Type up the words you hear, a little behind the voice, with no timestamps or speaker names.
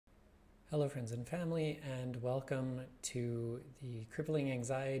Hello, friends and family, and welcome to the Crippling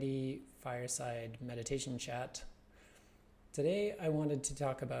Anxiety Fireside Meditation Chat. Today, I wanted to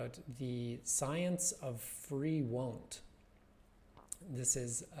talk about the science of free won't. This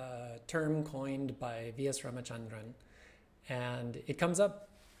is a term coined by V.S. Ramachandran, and it comes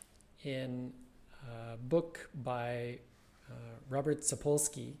up in a book by Robert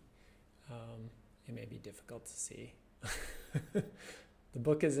Sapolsky. It may be difficult to see. The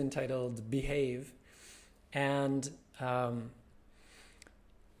book is entitled Behave, and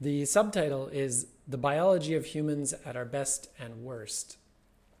the subtitle is The Biology of Humans at Our Best and Worst.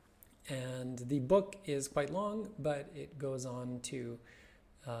 And the book is quite long, but it goes on to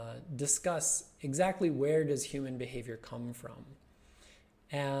discuss exactly where does human behavior come from.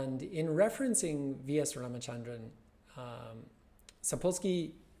 And in referencing V.S. Ramachandran,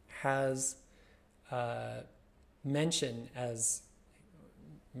 Sapolsky has mentioned, as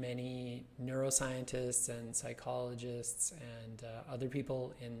many neuroscientists and psychologists and other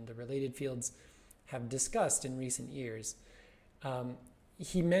people in the related fields have discussed in recent years.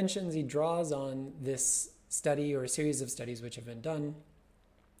 He draws on this study or a series of studies which have been done,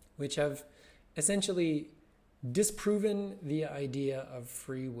 which have essentially disproven the idea of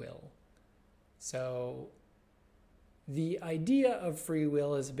free will. So the idea of free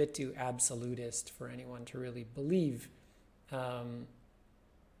will is a bit too absolutist for anyone to really believe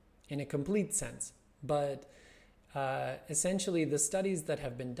in a complete sense. But essentially, the studies that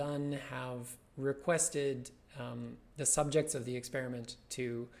have been done have requested the subjects of the experiment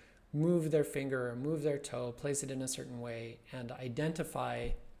to move their finger or move their toe, place it in a certain way, and identify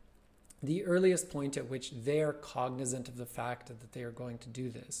the earliest point at which they are cognizant of the fact that they are going to do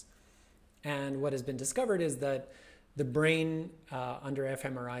this. And what has been discovered is that the brain under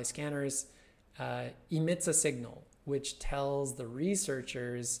fMRI scanners emits a signal which tells the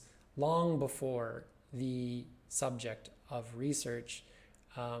researchers long before the subject of research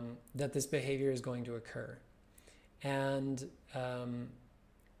that this behavior is going to occur. And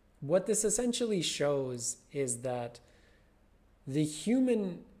what this essentially shows is that the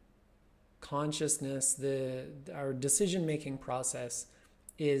human consciousness, our decision-making process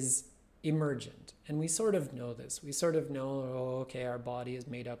is emergent. And we sort of know this. We sort of know, okay, our body is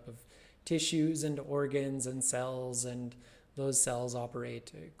made up of tissues and organs and cells, and those cells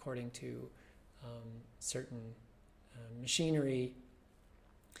operate according to certain machinery.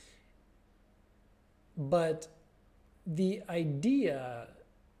 But the idea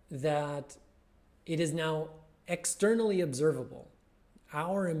that it is now externally observable,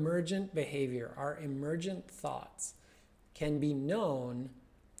 our emergent behavior, our emergent thoughts can be known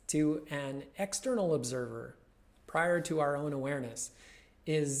to an external observer prior to our own awareness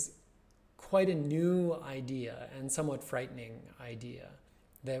is quite a new idea and somewhat frightening idea,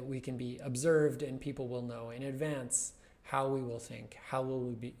 that we can be observed and people will know in advance how we will think, how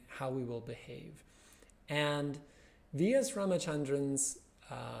we will behave. And V.S. Ramachandran's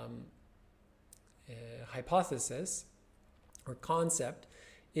hypothesis or concept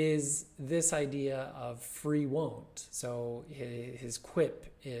is this idea of free won't. So his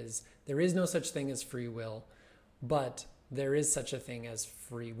quip is, there is no such thing as free will, but there is such a thing as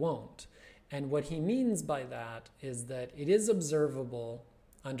free won't. And what he means by that is that it is observable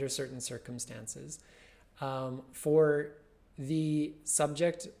under certain circumstances for the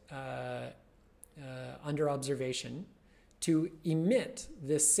subject under observation to emit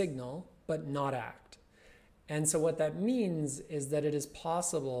this signal but not act. And so what that means is that it is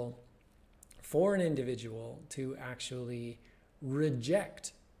possible for an individual to actually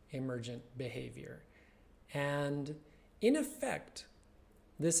reject emergent behavior. And in effect,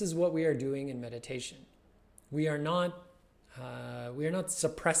 this is what we are doing in meditation. We are not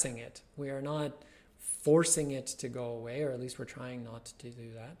suppressing it. We are not forcing it to go away, or at least we're trying not to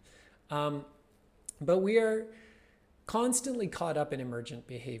do that. But we are constantly caught up in emergent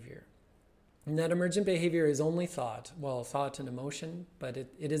behavior. And that emergent behavior is only thought and emotion, but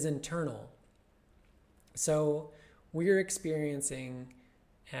it is internal. So we're experiencing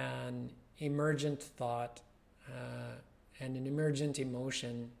an emergent thought and an emergent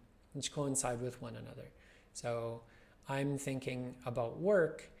emotion which coincide with one another. So I'm thinking about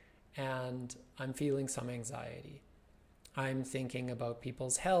work and I'm feeling some anxiety. I'm thinking about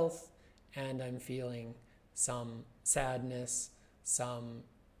people's health and I'm feeling some sadness, some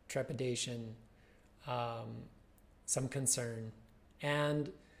trepidation, some concern.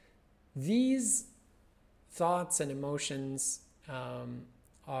 And these thoughts and emotions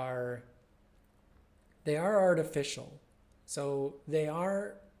are artificial. So they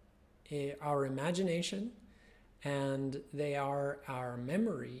are our imagination and they are our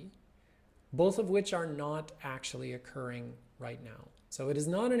memory both of which are not actually occurring right now. So it is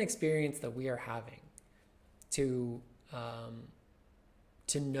not an experience that we are having to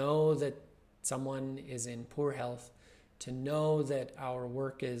know that someone is in poor health, to know that our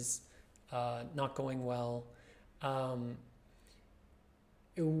work is not going well.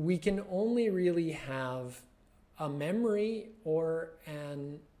 We can only really have a memory or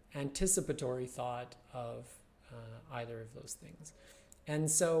an anticipatory thought of either of those things. And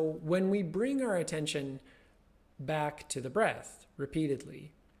so when we bring our attention back to the breath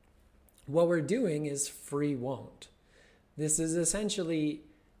repeatedly, what we're doing is free won't. This is essentially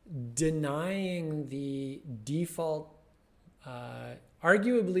denying the default,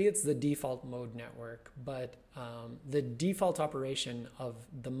 arguably it's the default mode network, but the default operation of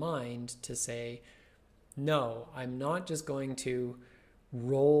the mind to say, no, I'm not just going to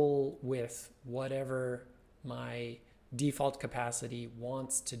roll with whatever my default capacity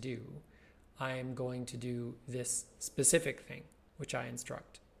wants to do. I am going to do this specific thing, which I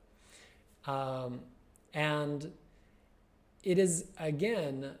instruct. And it is,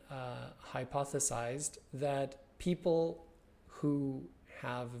 again, hypothesized that people who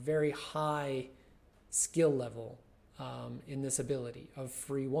have very high skill level in this ability of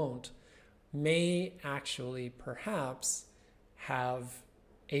free won't may actually perhaps have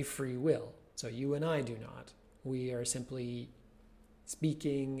a free will. So you and I do not. We are simply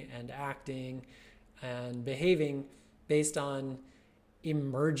speaking and acting and behaving based on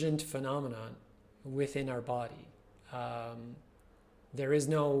emergent phenomenon within our body. There is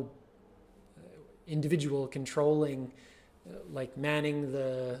no individual controlling, like manning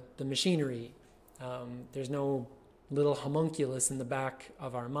the machinery. There's no little homunculus in the back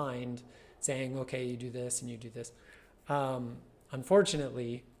of our mind saying, okay, you do this and you do this.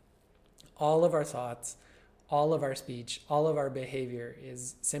 Unfortunately, all of our thoughts, all of our speech, all of our behavior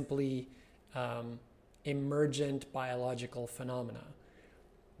is simply emergent biological phenomena.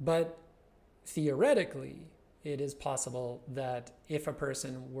 But theoretically, it is possible that if a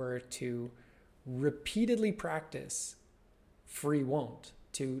person were to repeatedly practice free won't,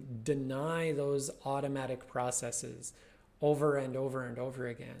 to deny those automatic processes over and over and over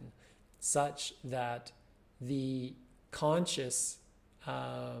again, such that the conscious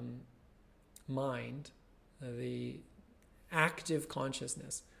mind, the active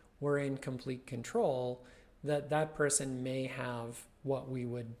consciousness, were in complete control, that person may have what we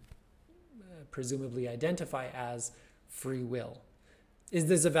would presumably identify as free will. Is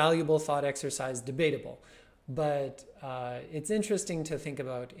this a valuable thought exercise? Debatable. But it's interesting to think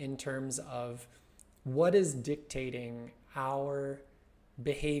about in terms of what is dictating our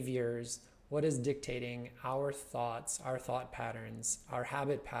behaviors, what is dictating our thoughts, our thought patterns, our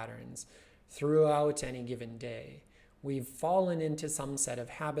habit patterns throughout any given day. We've fallen into some set of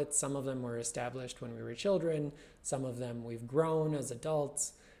habits. Some of them were established when we were children. Some of them we've grown as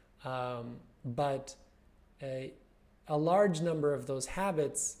adults. But a large number of those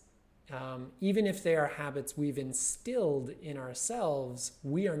habits, even if they are habits we've instilled in ourselves,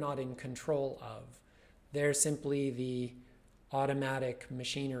 we are not in control of. They're simply the automatic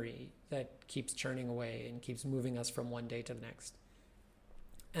machinery that keeps churning away and keeps moving us from one day to the next.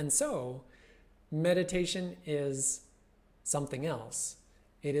 And so meditation is something else.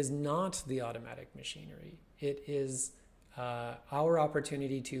 It is not the automatic machinery. It is our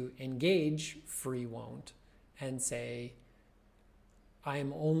opportunity to engage free won't and say, I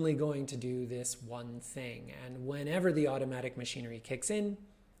am only going to do this one thing. And whenever the automatic machinery kicks in,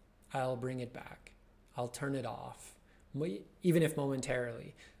 I'll bring it back. I'll turn it off, even if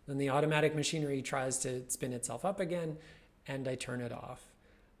momentarily. Then the automatic machinery tries to spin itself up again, and I turn it off.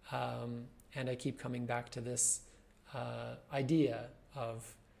 And I keep coming back to this idea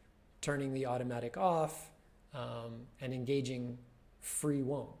of turning the automatic off and engaging free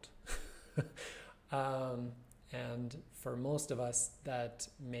won't. And for most of us, that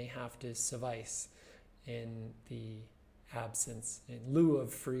may have to suffice in the absence, in lieu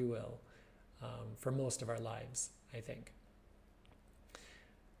of free will, for most of our lives, I think.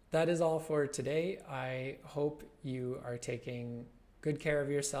 That is all for today. I hope you are taking good care of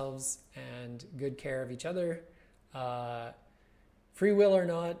yourselves and good care of each other. Free will or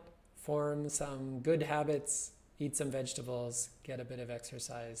not, form some good habits, eat some vegetables, get a bit of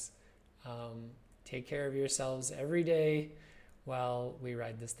exercise. Take care of yourselves every day while we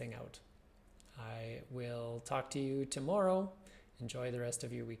ride this thing out. I will talk to you tomorrow. Enjoy the rest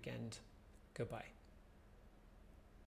of your weekend. Goodbye.